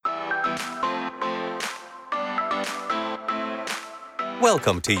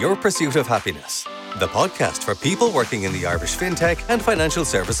Welcome to Your Pursuit of Happiness, the podcast for people working in the Irish fintech and financial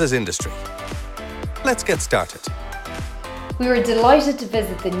services industry. Let's get started. We were delighted to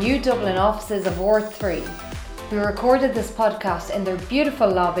visit the new Dublin offices of Orth3. We recorded this podcast in their beautiful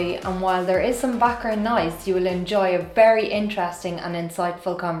lobby, and while there is some background noise, you will enjoy a very interesting and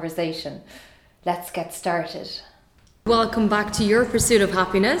insightful conversation. Let's get started. Welcome back to Your Pursuit of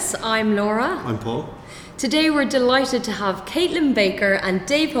Happiness. I'm Laura. I'm Paul. Today we're delighted to have Caitlin Baker and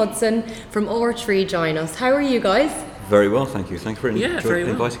Dave Hudson from Orth3 join us. How are you guys? Very well, thank you. Thanks for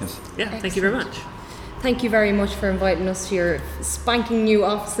inviting us. Yeah, thank you very much. Thank you very much for inviting us to your spanking new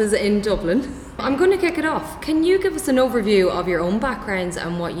offices in Dublin. I'm going to kick it off. Can you give us an overview of your own backgrounds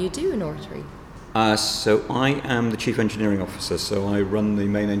and what you do in Orth3? So I am the Chief Engineering Officer, so I run the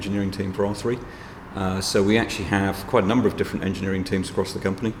main engineering team for R3. So we actually have quite a number of different engineering teams across the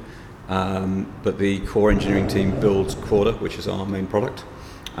company. But the core engineering team builds Corda, which is our main product.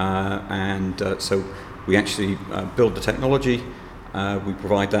 So we actually build the technology, we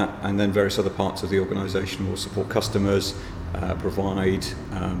provide that, and then various other parts of the organisation will support customers, provide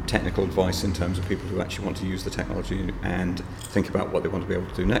technical advice in terms of people who actually want to use the technology and think about what they want to be able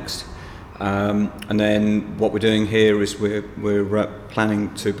to do next. And then what we're doing here is we're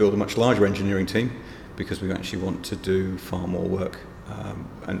planning to build a much larger engineering team because we actually want to do far more work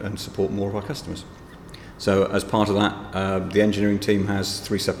and support more of our customers. So as part of that, the engineering team has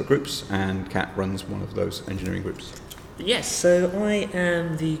 3 separate groups, and Kat runs one of those engineering groups. Yes, so I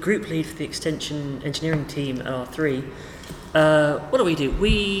am the group lead for the extension engineering team at R3. What do?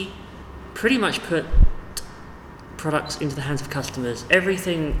 We pretty much put products into the hands of customers.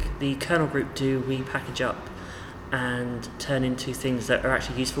 Everything the kernel group do, we package up and turn into things that are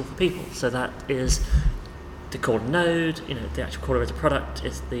actually useful for people. So that is the Corda node, the actual Corda as a product,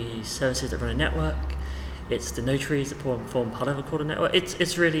 it's the services that run a network, it's the notaries that form part of a Corda network.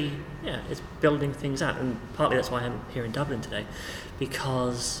 It's really, it's building things out, and partly that's why I'm here in Dublin today,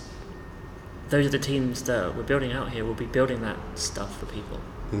 because those are the teams that we're building out here. We'll be building that stuff for people.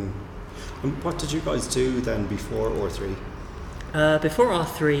 And what did you guys do then before R3? Before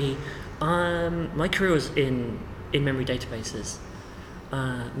R3, my career was in in-memory databases.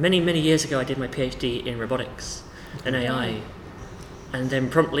 Many years ago I did my PhD in robotics and AI, and then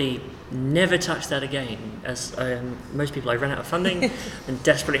promptly never touched that again. As most people, I ran out of funding and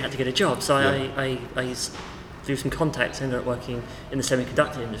desperately had to get a job, so I through some contacts ended up working in the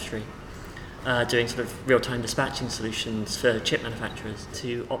semiconductor industry, doing sort of real-time dispatching solutions for chip manufacturers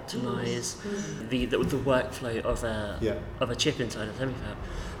to optimize the workflow of a chip inside a semifab.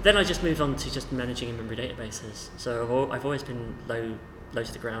 Then I just moved on to just managing in-memory databases. So I've always been low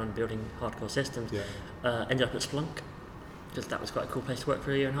to the ground, building hardcore systems. Ended up at Splunk, because that was quite a cool place to work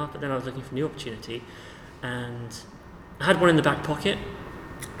for a year and a half. But then I was looking for a new opportunity, and I had one in the back pocket,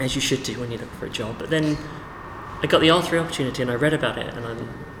 as you should do when you look for a job. But then I got the R3 opportunity, and I read about it, and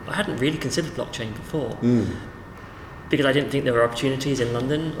I hadn't really considered blockchain before, because I didn't think there were opportunities in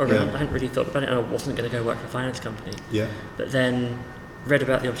London, or I hadn't really thought about it, and I wasn't going to go work for a finance company. But then read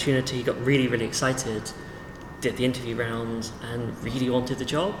about the opportunity, got really, really excited, did the interview rounds, and really wanted the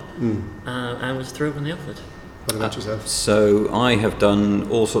job, and was thrilled when they offered. What about yourself? So I have done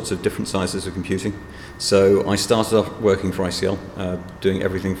all sorts of different sizes of computing. So I started off working for ICL, doing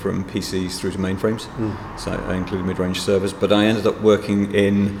everything from PCs through to mainframes. So I included mid-range servers, but I ended up working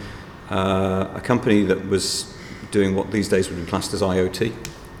in a company that was doing what these days would be classed as IoT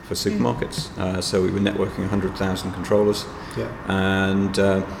for supermarkets. So we were networking 100,000 controllers, and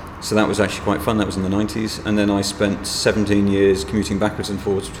so that was actually quite fun. That was in the 90s, and then I spent 17 years commuting backwards and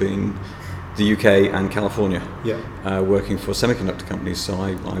forwards between the UK and California, working for semiconductor companies. So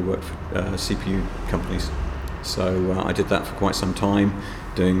I worked for CPU companies. So I did that for quite some time,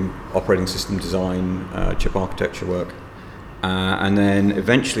 doing operating system design, chip architecture work, and then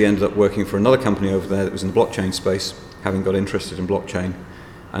eventually ended up working for another company over there that was in the blockchain space, having got interested in blockchain,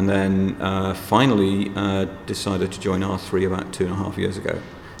 and then finally decided to join R3 about 2.5 years ago.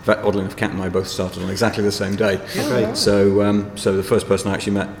 In fact, oddly enough, Kat and I both started on exactly the same day. So the first person I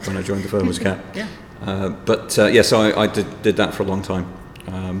actually met when I joined the firm was Kat. So I did that for a long time.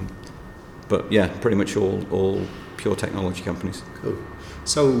 Pretty much all pure technology companies. Cool.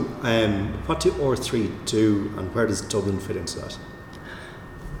 So what do R3 do, and where does Dublin fit into that?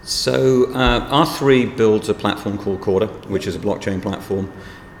 So R3 builds a platform called Corda, which is a blockchain platform,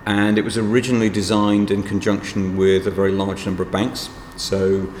 and it was originally designed in conjunction with a very large number of banks.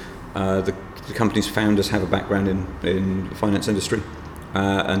 So the company's founders have a background in the finance industry,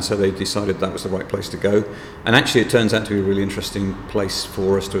 and so they decided that was the right place to go. And actually it turns out to be a really interesting place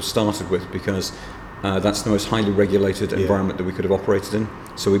for us to have started with, because That's the most highly regulated environment that we could have operated in.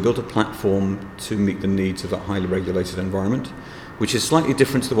 So we built a platform to meet the needs of that highly regulated environment, which is slightly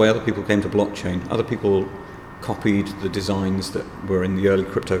different to the way other people came to blockchain. Other people copied the designs that were in the early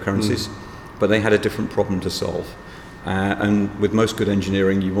cryptocurrencies, but they had a different problem to solve. And with most good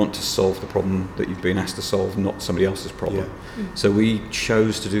engineering, you want to solve the problem that you've been asked to solve, not somebody else's problem. So we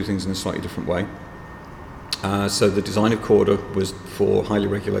chose to do things in a slightly different way. So the design of Corda was for highly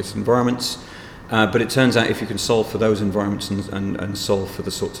regulated environments, but it turns out if you can solve for those environments and solve for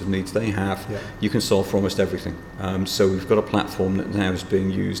the sorts of needs they have, you can solve for almost everything. So we've got a platform that now is being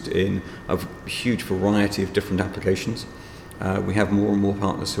used in a huge variety of different applications. We have more and more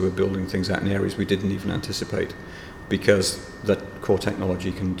partners who are building things out in areas we didn't even anticipate, because that core technology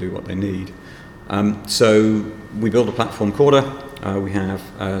can do what they need. So we build a platform, Corda. We have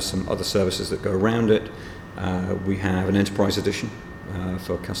some other services that go around it. We have an enterprise edition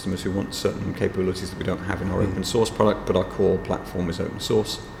for customers who want certain capabilities that we don't have in our open source product, but our core platform is open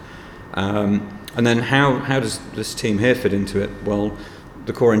source. And then how does this team here fit into it? Well,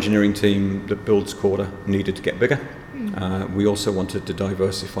 the core engineering team that builds Corda needed to get bigger. We also wanted to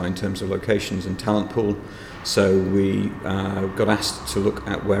diversify in terms of locations and talent pool. So we got asked to look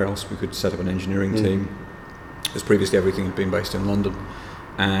at where else we could set up an engineering team, because previously everything had been based in London.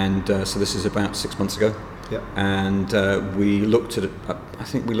 And so this is about 6 months ago. And we looked at, I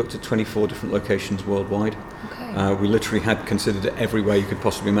think we looked at 24 different locations worldwide. We literally had considered it every way you could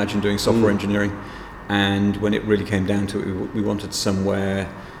possibly imagine doing software engineering. And when it really came down to it, we wanted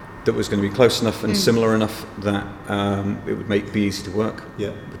somewhere that was going to be close enough and similar enough that it would be easy to work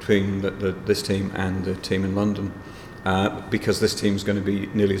between this team and the team in London, because this team is going to be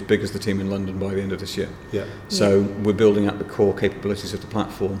nearly as big as the team in London by the end of this year. So we're building up the core capabilities of the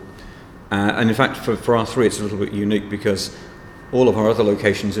platform. And in fact, for R3, it's a little bit unique because all of our other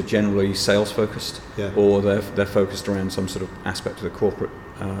locations are generally sales focused, or they're focused around some sort of aspect of the corporate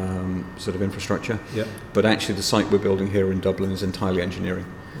sort of infrastructure. But actually, the site we're building here in Dublin is entirely engineering.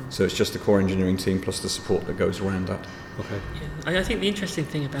 So it's just the core engineering team plus the support that goes around that. I think the interesting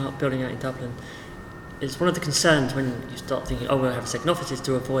thing about building out in Dublin is one of the concerns when you start thinking, oh, we'll have a second office, is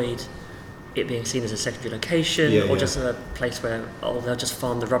to avoid it being seen as a secondary location or just a place where they'll just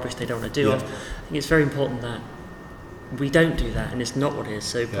farm the rubbish they don't want to do. I think it's very important that we don't do that, and it's not what it is.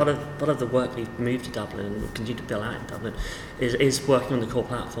 So part of the work we've moved to Dublin and we'll continue to build out in Dublin is working on the core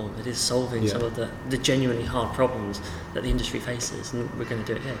platform. It is solving some of the genuinely hard problems that the industry faces, and we're going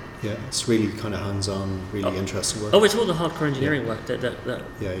to do it here. It's really kind of hands-on, really interesting work. It's all the hardcore engineering work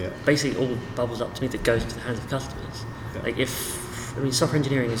that basically all bubbles up to me that goes into the hands of customers. Software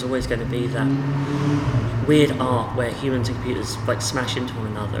engineering is always going to be that weird art where humans and computers smash into one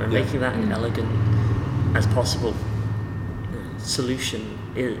another, and making that an elegant as possible solution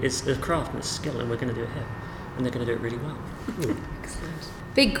is a craft and it's a skill, and we're going to do it here, and they're going to do it really well. Excellent.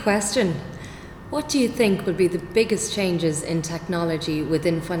 Big question. What do you think will be the biggest changes in technology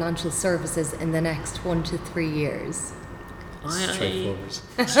within financial services in the next 1 to 3 years? Straightforward.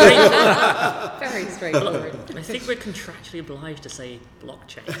 Very straightforward. I think we're contractually obliged to say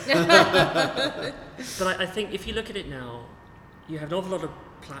blockchain. But I think if you look at it now, you have an awful lot of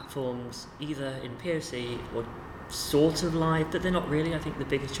platforms either in POC or sort of live, but they're not really. I think the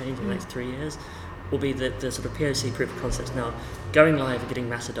biggest change in the next 3 years will be the sort of POC proof of concepts now going live and getting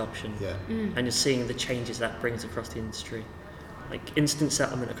mass adoption. And you're seeing the changes that brings across the industry. Like instant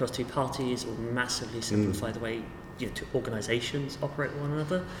settlement across two parties will massively simplify the way two organisations operate with one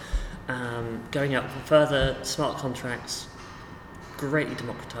another. Going out further, smart contracts greatly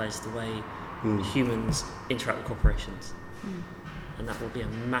democratise the way humans interact with corporations, and that will be a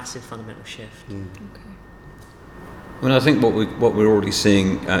massive fundamental shift. I mean, I think what we're already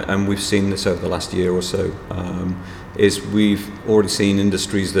seeing, and we've seen this over the last year or so, is we've already seen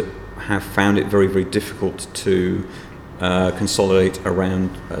industries that have found it very, very difficult to consolidate around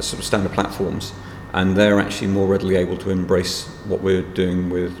sort of standard platforms, and they're actually more readily able to embrace what we're doing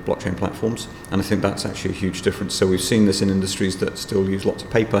with blockchain platforms, and I think that's actually a huge difference. So we've seen this in industries that still use lots of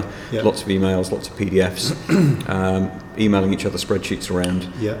paper, lots of emails, lots of PDFs, emailing each other spreadsheets around,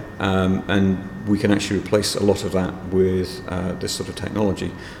 and we can actually replace a lot of that with this sort of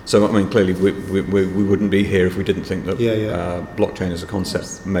technology. So I mean, clearly we wouldn't be here if we didn't think that blockchain as a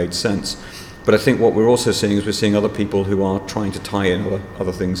concept made sense. But I think what we're also seeing is we're seeing other people who are trying to tie in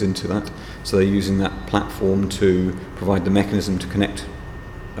other things into that. So they're using that platform to provide the mechanism to connect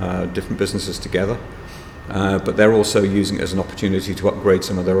different businesses together. But they're also using it as an opportunity to upgrade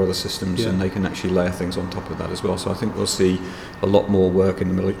some of their other systems, and they can actually layer things on top of that as well. So I think we'll see a lot more work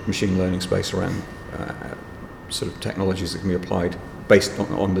in the machine learning space around sort of technologies that can be applied based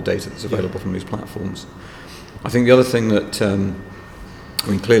on the data that's available from these platforms. I think the other thing that,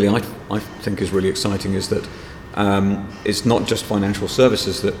 clearly I think is really exciting is that it's not just financial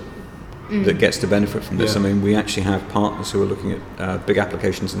services that gets to benefit from this. Yeah. I mean, we actually have partners who are looking at big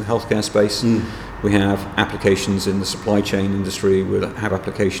applications in the healthcare space. We have applications in the supply chain industry. We have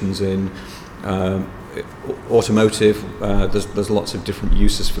applications in automotive. There's lots of different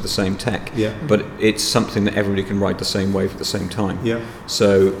uses for the same tech. Yeah. But it's something that everybody can ride the same wave at the same time. Yeah.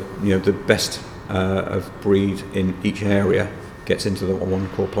 So, the best of breed in each area gets into the one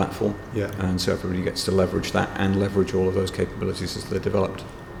core platform. Yeah. And so everybody gets to leverage that and leverage all of those capabilities as they're developed.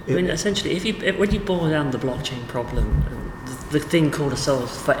 I mean, essentially, when you boil down the blockchain problem, the thing called to solve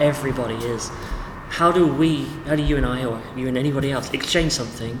for everybody is how do you and I, or you and anybody else, exchange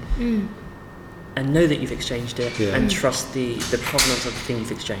something and know that you've exchanged it and trust the provenance of the thing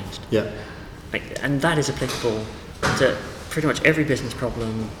you've exchanged. Yeah. And that is applicable to pretty much every business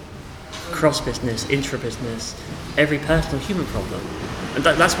problem, cross-business, intra-business, every personal human problem. And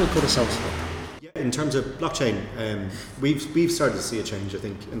that's what called to solve for. In terms of blockchain, we've started to see a change, I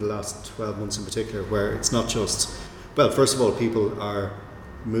think, in the last 12 months in particular, where it's not just, well, first of all, people are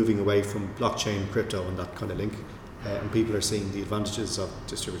moving away from blockchain, crypto and that kind of link, and people are seeing the advantages of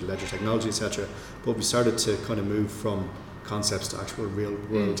distributed ledger technology, etc. But we started to kind of move from concepts to actual real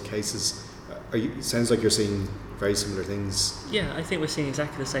world cases. It sounds like you're seeing very similar things. Yeah, I think we're seeing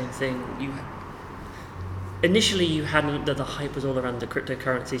exactly the same thing. Initially you had the hype was all around the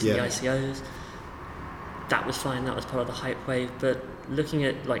cryptocurrencies and the ICOs. That was fine, that was part of the hype wave, but looking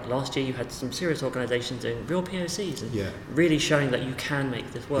at like last year you had some serious organisations doing real POCs and really showing that you can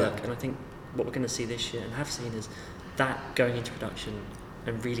make this work, and I think what we're going to see this year and have seen is that going into production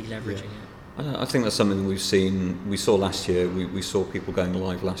and really leveraging it. I think that's something we saw last year. We saw people going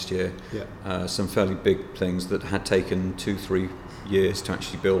live last year, some fairly big things that had taken 2-3 years to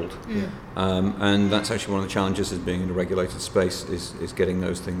actually build. And that's actually one of the challenges of being in a regulated space is getting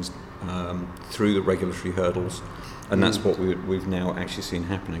those things through the regulatory hurdles, and that's what we've now actually seen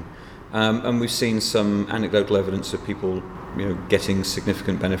happening. And we've seen some anecdotal evidence of people getting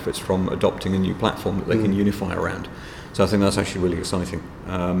significant benefits from adopting a new platform that they can unify around. So I think that's actually really exciting.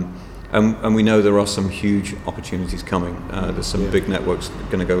 And we know there are some huge opportunities coming. There's some big networks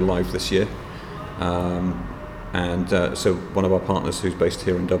going to go live this year. So one of our partners who's based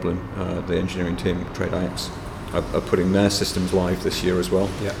here in Dublin, the engineering team, TradeIX, are putting their systems live this year as well.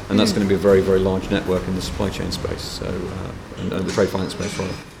 Yeah. And that's going to be a very, very large network in the supply chain space, so and the trade finance space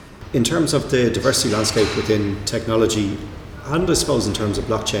rather. In terms of the diversity landscape within technology, and I suppose in terms of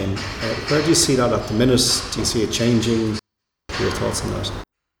blockchain, where do you see that at the minute? Do you see it changing? What are your thoughts on that?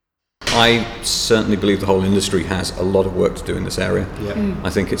 I certainly believe the whole industry has a lot of work to do in this area. Yeah. I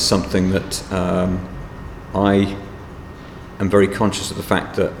think it's something that I am very conscious of the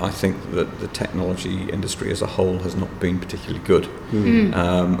fact that I think that the technology industry as a whole has not been particularly good.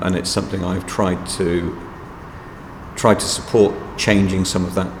 And it's something I've tried to support changing some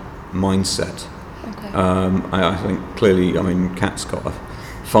of that mindset. Okay. I think clearly, Kat's got a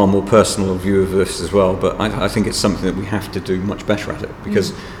far more personal view of this as well, but I think it's something that we have to do much better at it,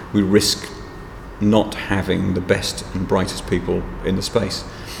 because we risk not having the best and brightest people in the space.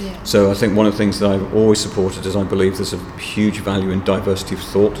 Yeah. So I think one of the things that I've always supported is I believe there's a huge value in diversity of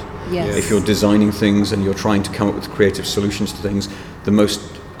thought. Yes. If you're designing things and you're trying to come up with creative solutions to things, the most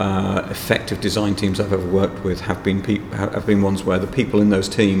effective design teams I've ever worked with have been ones where the people in those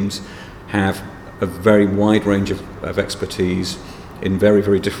teams have a very wide range of expertise in very,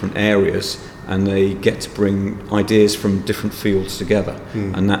 very different areas, and they get to bring ideas from different fields together,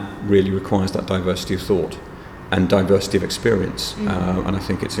 and that really requires that diversity of thought and diversity of experience. And I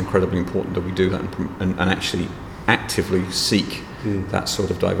think it's incredibly important that we do that and actually actively seek that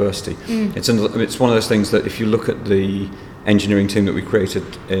sort of diversity. It's one of those things that if you look at the engineering team that we created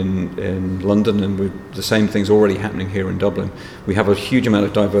in London, and with the same things already happening here in Dublin, we have a huge amount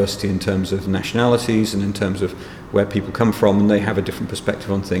of diversity in terms of nationalities and in terms of where people come from, and they have a different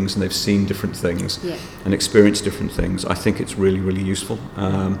perspective on things, and they've seen different things and experienced different things. I think it's really, really useful.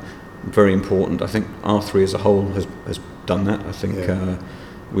 Very important. I think R3 as a whole has done that. I think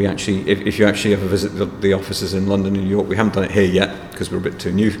we actually, if you actually ever visit the offices in London and New York, we haven't done it here yet because we're a bit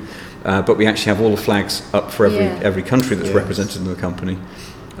too new, but we actually have all the flags up for every country that's represented in the company.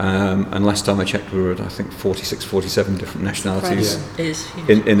 And last time I checked, we were at, I think, 46, 47 different nationalities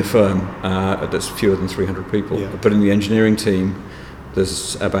in the firm. That's fewer than 300 people. Yeah. But in the engineering team,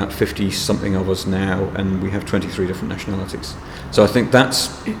 there's about 50-something of us now, and we have 23 different nationalities. So I think that's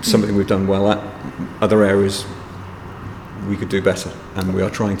something we've done well at. Other areas we could do better, and we are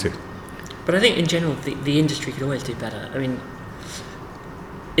trying to. But I think in general, the industry could always do better. I mean,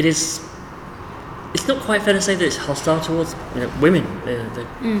 it is. It's not quite fair to say that it's hostile towards women.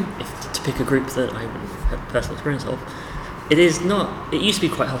 If to pick a group that I have personal experience of, it is not. It used to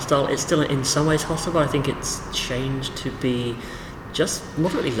be quite hostile. It's still in some ways hostile, but I think it's changed to be just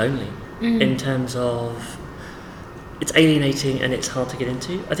moderately lonely in terms of it's alienating and it's hard to get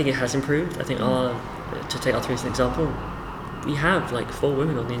into. I think it has improved. I think to take R3 as an example, we have like 4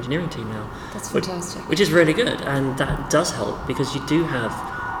 women on the engineering team now. That's fantastic. Which is really good, and that does help because you do have,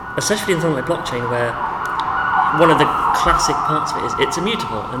 especially in something like blockchain, where one of the classic parts of it is it's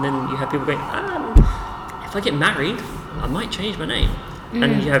immutable, and then you have people going, if I get married, I might change my name.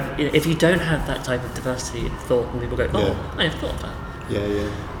 And you have, if you don't have that type of diversity of thought, and people go, I never thought of that.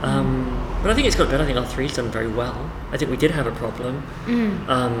 But I think it's got better. I think R3's done very well. I think we did have a problem. We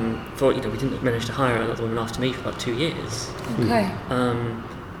didn't manage to hire another woman after me for about 2 years. Okay.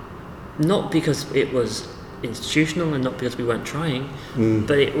 Not because it was institutional and not because we weren't trying,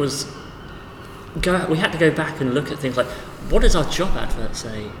 but it was. We had to go back and look at things like, what does our job advert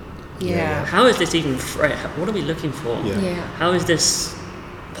say? Yeah. How is this even? What are we looking for? How is this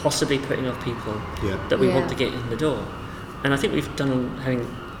possibly putting off people that we want to get in the door? And I think we've having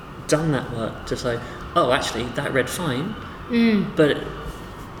done that work to say, actually that read fine, but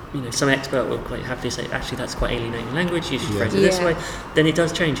some expert will quite happily say, actually that's quite alienating language. You should phrase it this way. Then it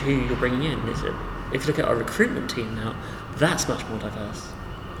does change who you're bringing in. If you look at our recruitment team now, that's much more diverse.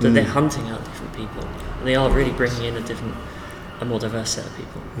 So they're hunting out different people, and they are really bringing in a more diverse set of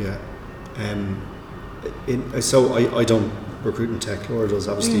people. Yeah. So I don't recruit in tech, Laura does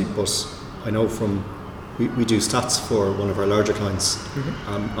obviously, but I know from we do stats for one of our larger clients.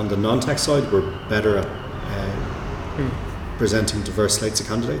 On the non-tech side, we're better at presenting diverse slates of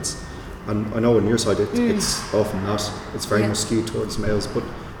candidates, and I know on your side it's often not. It's very much skewed towards males, but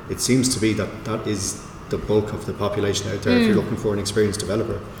it seems to be that is the bulk of the population out there. If you're looking for an experienced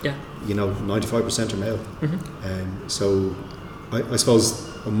developer, 95% are male. So I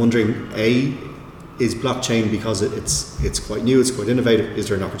suppose I'm wondering, is blockchain, because it's quite new, it's quite innovative, is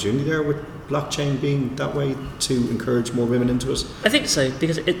there an opportunity there with blockchain being that way to encourage more women into it? I think so,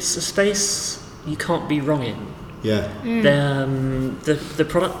 because it's a space you can't be wrong in. The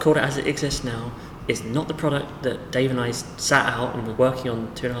product called it as it exists now is not the product that Dave and I sat out and were working on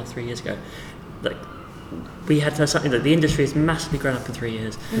 2.5-3 years ago. Like, we had something that the industry has massively grown up in 3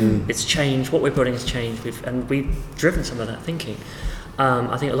 years. It's changed. What we're building has changed, and we've driven some of that thinking.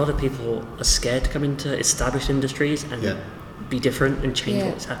 I think a lot of people are scared to come into established industries and be different and change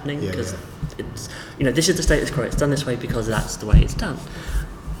what's happening because it's this is the status quo. It's done this way because that's the way it's done.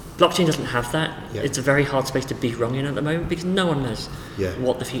 Blockchain doesn't have that. It's a very hard space to be wrong in at the moment because no one knows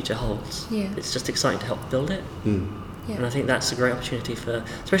what the future holds. It's just exciting to help build it. And I think that's a great opportunity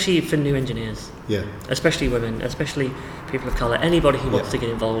especially for new engineers. Especially women, especially people of colour, anybody who wants to get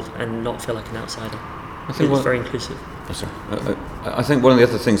involved and not feel like an outsider. I think it's very inclusive. I think one of the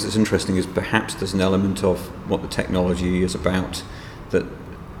other things that's interesting is perhaps there's an element of what the technology is about that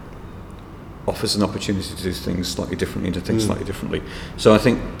offers an opportunity to do things slightly differently and to think slightly differently. So I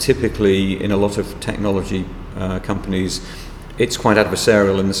think typically in a lot of technology companies, it's quite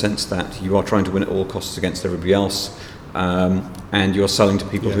adversarial in the sense that you are trying to win at all costs against everybody else, and you're selling to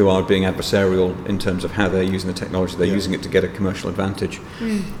people who are being adversarial in terms of how they're using the technology. They're using it to get a commercial advantage.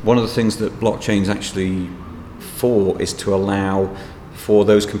 One of the things that blockchain's actually for is to allow for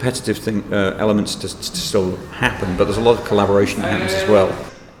those competitive elements to still happen, but there's a lot of collaboration that happens as well.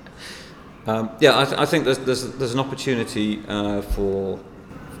 I think there's an opportunity for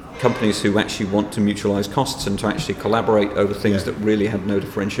companies who actually want to mutualise costs and to actually collaborate over things that really have no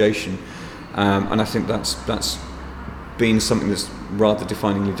differentiation, and I think that's been something that's rather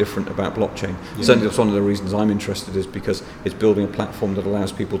definingly different about blockchain. Certainly that's one of the reasons I'm interested, is because it's building a platform that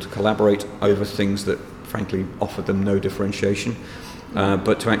allows people to collaborate over things that frankly offer them no differentiation,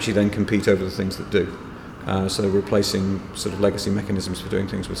 but to actually then compete over the things that do. So replacing sort of legacy mechanisms for doing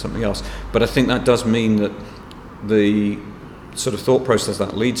things with something else. But I think that does mean that the sort of thought process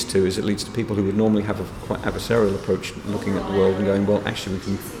that leads to is it leads to people who would normally have a quite adversarial approach looking at the world and going, well, actually we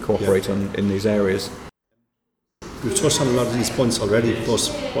can cooperate in these areas. We've touched on a lot of these points already, but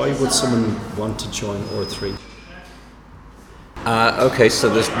why would someone want to join R3? So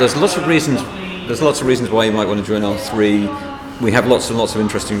there's lots of reasons. There's lots of reasons why you might want to join R3. We have lots and lots of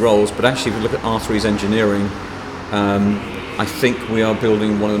interesting roles, but actually, if you look at R3's engineering, I think we are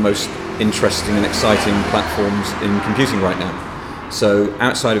building one of the most interesting and exciting platforms in computing right now. So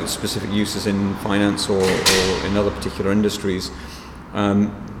outside of its specific uses in finance or in other particular industries,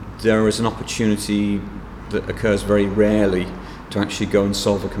 there is an opportunity that occurs very rarely to actually go and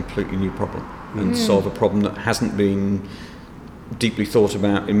solve a completely new problem and solve a problem that hasn't been deeply thought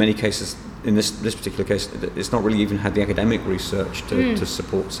about. In many cases, in this particular case, it's not really even had the academic research to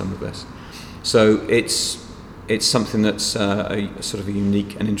support some of this. So it's something that's a sort of a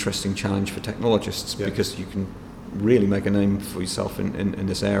unique and interesting challenge for technologists, because you can really make a name for yourself in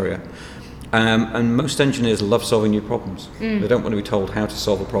this area. And most engineers love solving new problems. They don't want to be told how to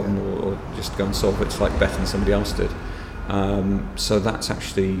solve a problem or just go and solve it. It's like better than somebody else did. So that's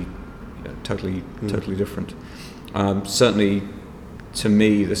actually totally different. Certainly, to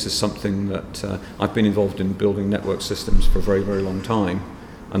me, this is something that I've been involved in building network systems for a very, very long time,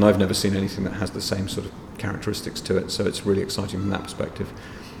 and I've never seen anything that has the same sort of characteristics to it. So it's really exciting from that perspective.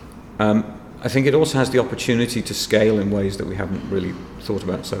 I think it also has the opportunity to scale in ways that we haven't really thought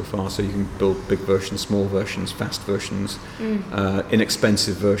about so far. So you can build big versions, small versions, fast versions,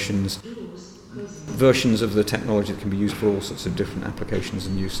 inexpensive versions of the technology that can be used for all sorts of different applications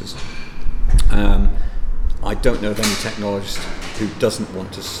and uses. I don't know of any technologist who doesn't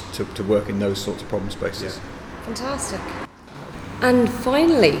want to work in those sorts of problem spaces. Fantastic. And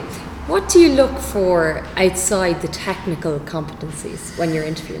finally, what do you look for outside the technical competencies when you're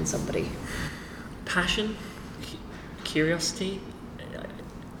interviewing somebody? Passion, curiosity.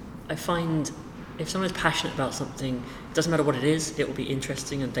 I find if someone is passionate about something, it doesn't matter what it is, it will be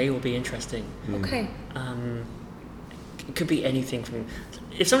interesting and they will be interesting. Okay. It could be anything from...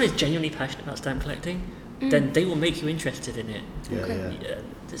 If someone is genuinely passionate about stamp collecting, then they will make you interested in it.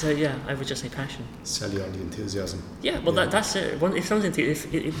 So I would just say passion. Sell you on the enthusiasm. Yeah, well that's it. If someone's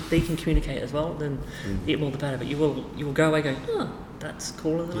if they can communicate as well, then the more the better. But you will go away going, that's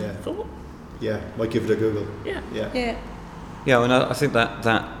cooler than I thought. Yeah, might give it a Google. Yeah, and I think that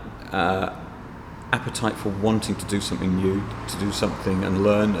appetite for wanting to do something new, to do something and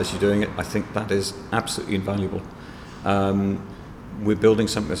learn as you're doing it, I think that is absolutely invaluable. We're building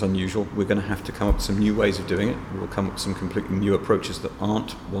something that's unusual. We're going to have to come up with some new ways of doing it. We'll come up with some completely new approaches that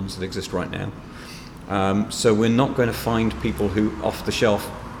aren't ones that exist right now. So we're not going to find people who, off the shelf,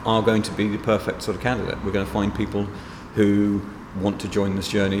 are going to be the perfect sort of candidate. We're going to find people who want to join this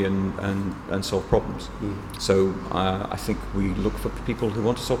journey and solve problems. So I think we look for people who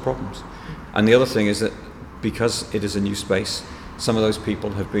want to solve problems. And the other thing is that because it is a new space, some of those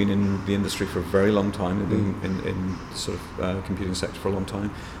people have been in the industry for a very long time. They've been in sort of computing sector for a long time.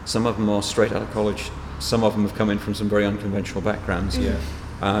 Some of them are straight out of college. Some of them have come in from some very unconventional backgrounds.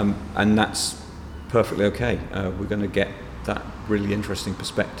 And that's perfectly okay. We're going to get that really interesting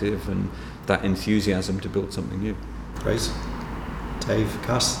perspective and that enthusiasm to build something new. Great. Dave,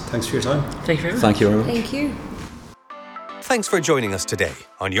 Cass, thanks for your time. Thank you very much. Thank you very much. Thank you. Thanks for joining us today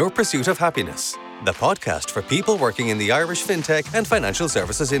on Your Pursuit of Happiness, the podcast for people working in the Irish fintech and financial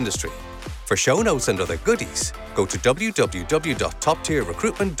services industry. For show notes and other goodies, go to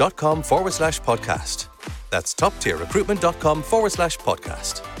www.toptierrecruitment.com/podcast. That's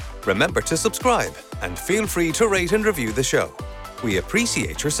toptierrecruitment.com/podcast. Remember to subscribe and feel free to rate and review the show. We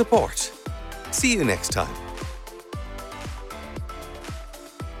appreciate your support. See you next time.